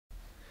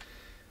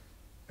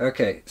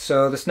Okay,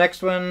 so this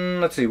next one,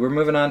 let's see, we're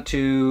moving on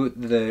to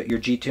your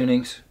G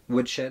tunings,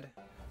 Woodshed.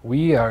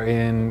 We are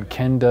in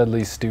Ken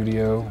Dudley's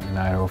studio in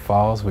Idaho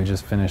Falls. We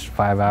just finished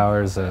 5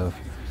 hours of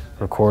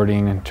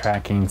recording and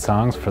tracking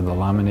songs for the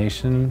Llama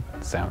Nation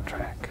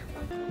soundtrack.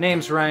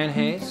 Name's Ryan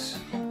Hayes.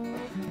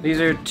 These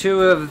are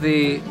two of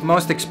the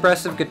most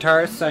expressive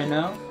guitarists I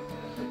know.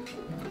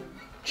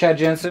 Chad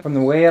Jensen from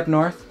the way up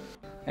north,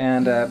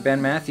 and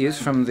Ben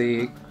Matthews from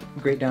the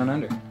Great Down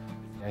Under.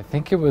 I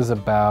think it was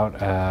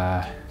about,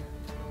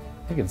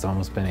 I think it's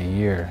almost been a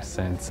year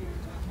since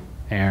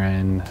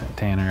Aaron,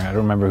 Tanner, I don't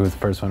remember who the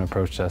first one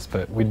approached us,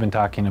 but we'd been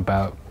talking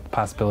about the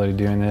possibility of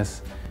doing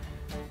this.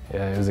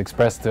 It was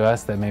expressed to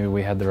us that maybe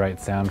we had the right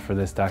sound for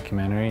this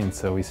documentary, and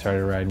so we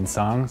started writing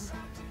songs,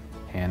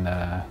 and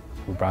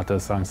we brought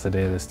those songs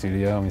today to the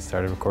studio and we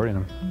started recording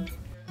them.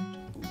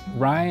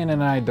 Ryan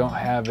and I don't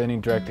have any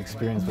direct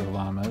experience with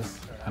llamas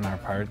on our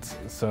parts,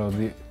 so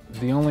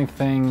the only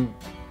thing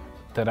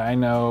that I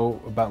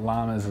know about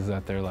llamas is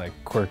that they're like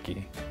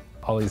quirky.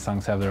 All these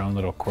songs have their own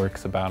little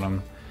quirks about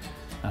them.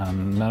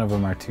 None of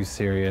them are too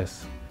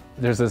serious.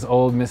 There's this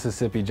old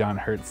Mississippi John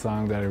Hurt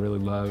song that I really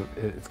love.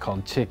 It's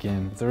called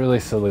Chicken. It's a really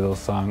silly little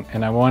song,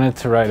 and I wanted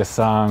to write a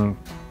song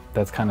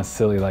that's kind of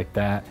silly like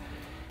that.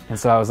 And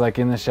so I was like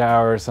in the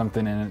shower or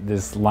something, and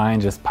this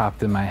line just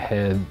popped in my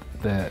head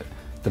that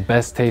the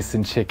best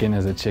tasting chicken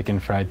is a chicken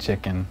fried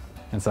chicken.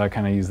 And so I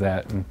kind of used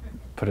that and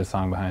put a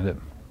song behind it.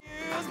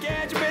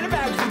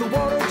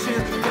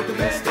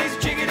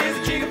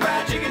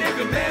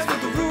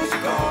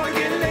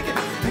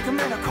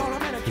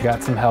 We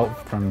got some help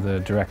from the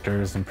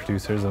directors and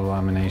producers of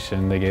Llama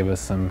Nation. They gave us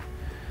some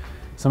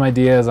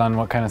ideas on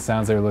what kind of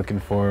sounds they were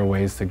looking for,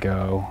 ways to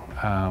go.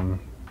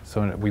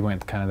 So we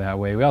went kind of that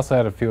way. We also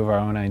had a few of our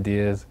own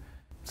ideas,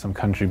 some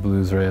country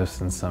blues riffs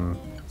and some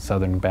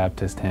Southern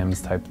Baptist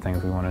hymns type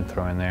things we wanted to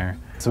throw in there.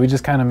 So we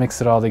just kind of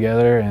mixed it all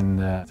together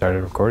and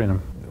started recording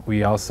them.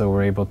 We also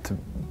were able to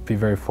be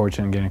very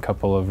fortunate in getting a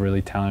couple of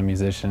really talented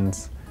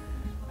musicians,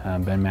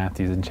 Ben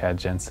Matthews and Chad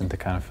Jensen, to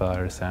kind of fill out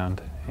our sound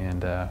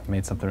and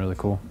made something really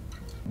cool.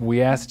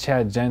 We asked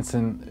Chad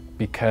Jensen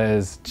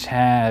because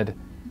Chad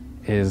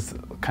is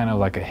kind of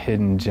like a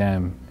hidden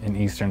gem in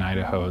eastern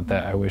Idaho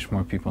that I wish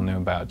more people knew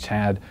about.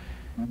 Chad,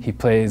 he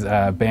plays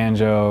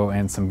banjo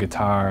and some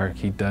guitar.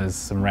 He does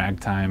some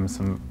ragtime,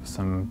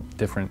 some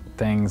different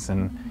things,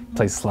 and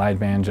plays slide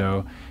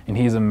banjo, and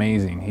he's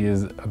amazing. He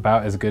is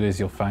about as good as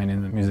you'll find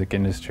in the music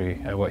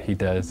industry at what he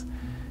does.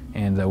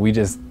 And we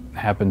just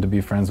happen to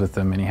be friends with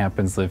him, and he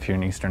happens to live here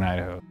in eastern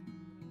Idaho.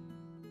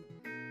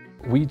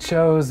 We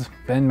chose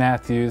Ben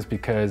Matthews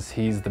because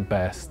he's the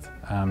best.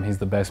 He's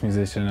the best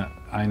musician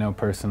I know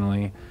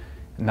personally.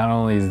 Not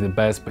only is he the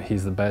best, but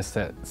he's the best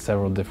at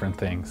several different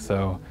things.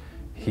 So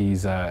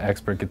he's an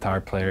expert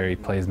guitar player, he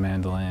plays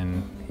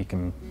mandolin, he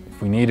can,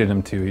 if we needed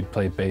him to, he'd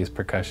play bass,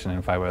 percussion,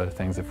 and 5 other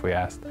things if we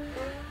asked.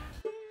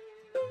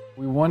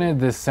 We wanted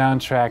this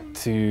soundtrack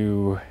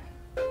to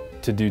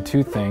do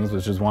 2 things,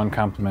 which is 1,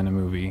 complement a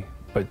movie,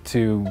 but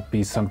 2,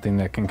 be something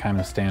that can kind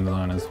of stand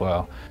alone as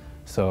well.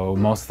 So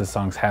most of the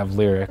songs have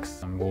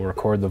lyrics, and we'll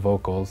record the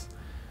vocals,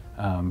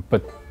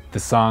 but the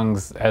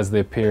songs as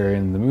they appear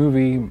in the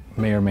movie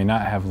may or may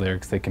not have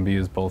lyrics. They can be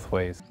used both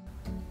ways.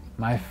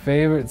 My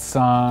favorite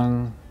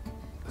song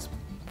is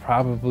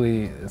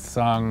probably a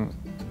song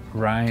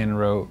Ryan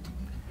wrote.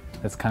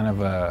 It's kind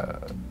of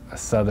a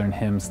southern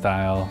hymn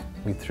style.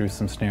 We threw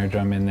some snare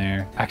drum in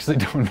there. I actually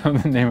don't know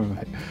the name of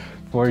it.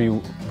 Before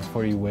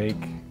you wake,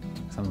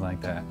 something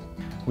like that.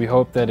 We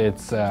hope that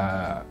it's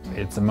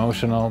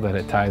emotional, that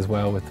it ties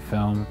well with the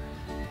film,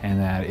 and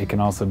that it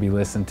can also be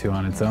listened to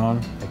on its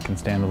own. It can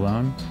stand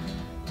alone,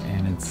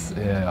 and it's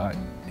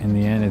in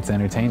the end, it's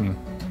entertaining.